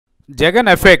Jagan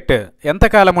effect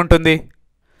ఎంతకాలం ఉంటుంది?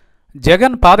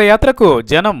 జగన్ పాదయాత్రకు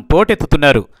జనం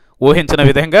పోటెత్తుతున్నారు. ఊహించిన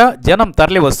విధంగా జనం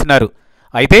తరలి వస్తున్నారు.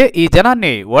 అయితే ఈ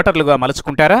జనాన్ని ఓటర్లుగా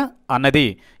మలుచుకుంటారా అన్నది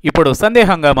ఇప్పుడు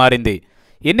సందేహంగా మారింది.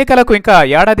 ఎన్నికలకు ఇంకా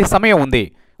ఏడాది సమయం ఉంది.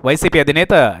 వైసీపీ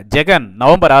అధినేత జగన్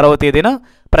నవంబర్ 6వ తేదీన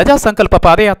ప్రజా సంకల్ప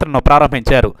పాదయాత్రను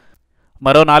ప్రారంభించారు.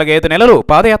 మరో 4-5 నెలలు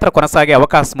పాదయాత్ర కొనసాగే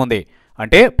అవకాశం ఉంది.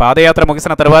 అంటే పాదయాత్ర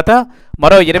ముగిసిన తర్వాత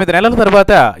మరో 8 నెలల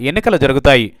తర్వాత ఎన్నికలు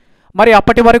జరుగుతాయి. మరి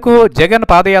అప్పటి వరకు జగన్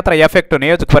పాదయాత్ర ఎఫెక్ట్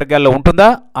నియోజకవర్గాల్లో ఉంటుందా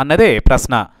అన్నదే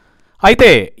ప్రశ్న.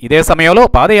 అయితే ఇదే సమయంలో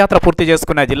పాదయాత్ర పూర్తి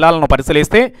చేసుకున్న జిల్లాలను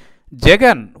పరిశీలిస్తే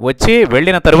జగన్ వచ్చి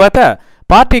వెళ్లిన తరువాత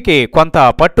పార్టీకి కొంత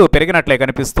పట్టు పెరిగినట్లే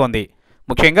కనిపిస్తోంది.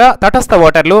 ముఖ్యంగా తటస్థ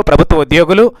ఓటర్లు, ప్రభుత్వ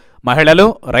ఉద్యోగులు, మహిళలు,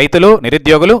 రైతులు,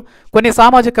 నిరుద్యోగులు, కొన్ని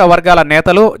సామాజిక వర్గాల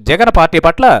నేతలు జగన్ పార్టీ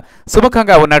పట్ల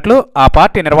సుముఖంగా ఉన్నట్లు ఆ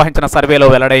పార్టీ నిర్వహించిన సర్వేలో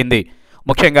వెల్లడైంది.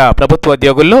 ముఖ్యంగా ప్రభుత్వ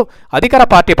ఉద్యోగుల్లో అధికార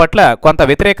పార్టీ పట్ల కొంత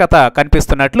వ్యతిరేకత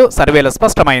కనిపిస్తున్నట్లు సర్వేలో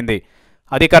స్పష్టమైంది.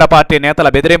 అధికార పార్టీ నేతల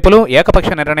బెదిరింపులు, ఏకపక్ష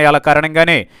నిర్ణయాల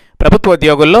కారణంగానే ప్రభుత్వ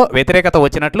ఉద్యోగుల్లో వ్యతిరేకత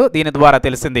వచ్చినట్లు దీని ద్వారా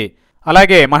తెలిసింది.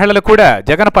 అలాగే మహిళలు కూడా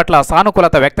జగన్ పట్ల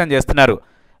సానుకూలత వ్యక్తం చేస్తున్నారు.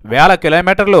 వేల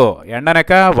కిలోమీటర్లు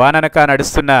ఎండనక వాననక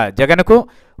నడుస్తున్న జగన్కు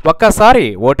ఒక్కసారి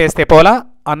ఓటేస్తే పోలా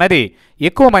అన్నది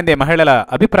ఎక్కువ మంది మహిళల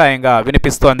అభిప్రాయంగా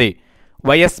వినిపిస్తోంది.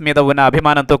 వైఎస్ మీద ఉన్న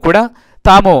అభిమానంతో కూడా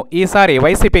తాము ఈసారి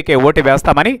వైసీపీకే ఓటు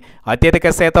వేస్తామని అత్యధిక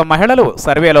శాతం మహిళలు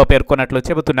సర్వేలో పేర్కొన్నట్లు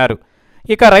చెబుతున్నారు.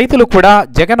 ఇక రైతులు కూడా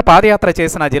జగన్ పాదయాత్ర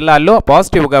చేసిన జిల్లాల్లో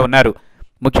పాజిటివ్గా ఉన్నారు.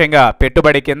 ముఖ్యంగా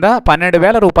పెట్టుబడి కింద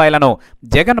 12,000 రూపాయలను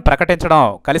జగన్ ప్రకటించడం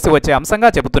కలిసి వచ్చే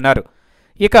అంశంగా చెబుతున్నారు.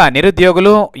 ఇక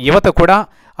నిరుద్యోగులు, యువత కూడా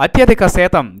అత్యధిక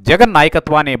శాతం జగన్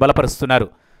నాయకత్వాన్ని బలపరుస్తున్నారు.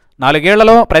 4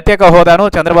 ఏళ్లలో ప్రత్యేక హోదాను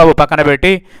చంద్రబాబు పక్కన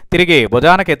పెట్టి తిరిగి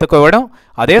భుజానికి ఎత్తుకోవడం,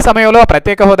 అదే సమయంలో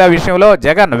ప్రత్యేక హోదా విషయంలో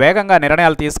జగన్ వేగంగా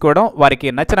నిర్ణయాలు తీసుకోవడం వారికి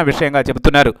నచ్చిన విషయంగా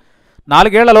చెబుతున్నారు.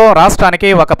 4 ఏళ్లలో రాష్ట్రానికి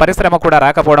ఒక పరిశ్రమ కూడా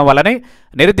రాకపోవడం వల్లనే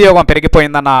నిరుద్యోగం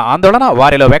పెరిగిపోయిందన్న ఆందోళన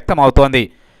వారిలో వ్యక్తం అవుతోంది.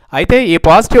 అయితే ఈ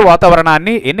పాజిటివ్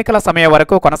వాతావరణాన్ని ఎన్నికల సమయం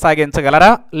వరకు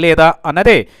కొనసాగించగలరా లేదా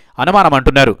అన్నదే అనుమానం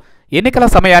అంటున్నారు. ఎన్నికల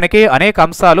సమయానికి అనేక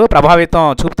అంశాలు ప్రభావితం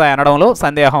చూపుతాయనడంలో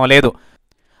సందేహం లేదు.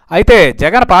 అయితే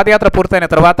జగన్ పాదయాత్ర పూర్తయిన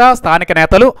తర్వాత స్థానిక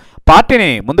నేతలు పార్టీని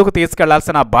ముందుకు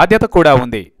తీసుకెళ్లాల్సిన బాధ్యత కూడా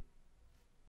ఉంది.